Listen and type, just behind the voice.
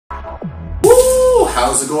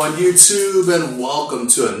How's it going, YouTube? And welcome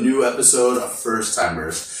to a new episode of First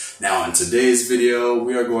Timers. Now in today's video,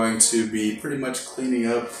 we are going to be pretty much cleaning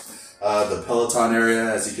up the Peloton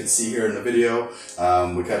area. As you can see here in the video,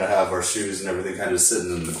 we kind of have our shoes and everything kind of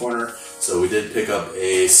sitting in the corner. So we did pick up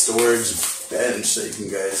a storage bench that you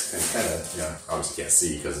guys can kind of, obviously can't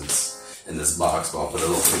see because it's in this box, but I'll put a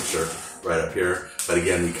little picture right up here. But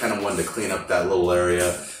again, we kind of wanted to clean up that little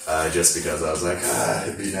area just because I was like,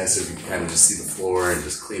 it'd be nice if we could kind of just see the floor and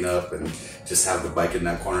just clean up and just have the bike in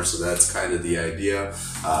that corner. So that's kind of the idea.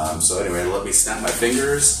 So anyway, let me snap my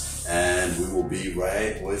fingers and we will be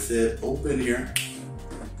right with it open here.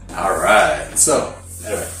 All right, so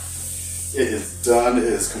anyway, it is done, it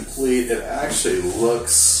is complete. It actually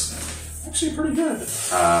looks pretty good.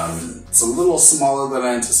 It's a little smaller than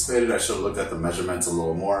I anticipated. I should have looked at the measurements a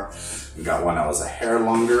little more and got one that was a hair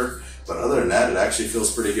longer. But other than that, it actually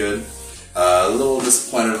feels pretty good. A little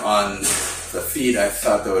disappointed on the feet. I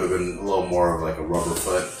thought that would have been a little more of like a rubber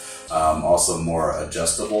foot. Also more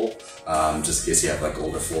adjustable, just in case you have like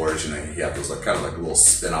older floors. You have those like kind of like little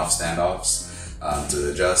spin-off standoffs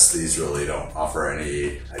to adjust. These really don't offer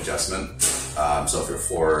any adjustment. So if your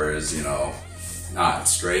floor is, not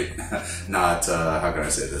straight, not how can I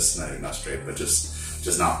say this? Not straight, but just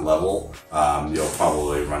not level. You'll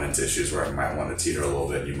probably run into issues where it might want to teeter a little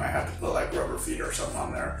bit. You might have to put like rubber feet or something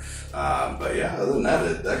on there. But yeah, other than that,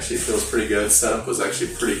 it actually feels pretty good. Setup was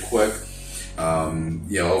actually pretty quick.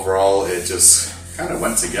 Overall, it just kind of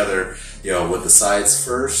went together. With the sides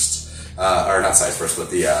first, or not sides first, but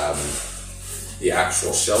the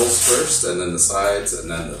actual shells first, and then the sides,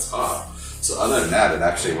 and then the top. So other than that, it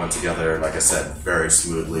actually went together, like I said, very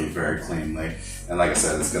smoothly, very cleanly. And like I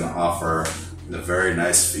said, it's going to offer a very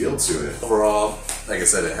nice feel to it. Overall, like I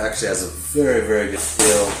said, it actually has a very, very good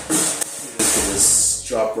feel. You just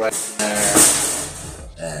drop right in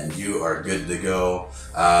there, and you are good to go.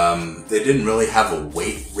 They didn't really have a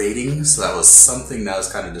weight rating, so that was something that I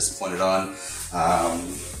was kind of disappointed on.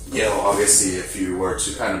 Obviously, if you were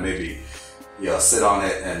to kind of maybe, sit on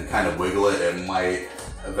it and kind of wiggle it, it might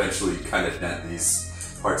eventually kind of dent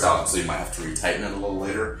these parts out, so you might have to retighten it a little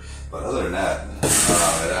later. But other than that,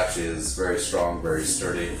 it actually is very strong, very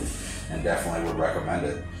sturdy, and definitely would recommend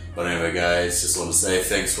it. But anyway, guys, just want to say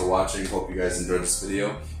thanks for watching. Hope you guys enjoyed this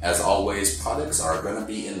video. As always, products are going to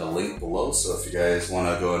be in the link below, so if you guys want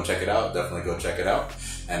to go and check it out, definitely go check it out.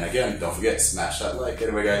 And again, don't forget, smash that like.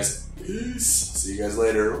 Anyway, guys, peace. See you guys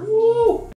later. Woo!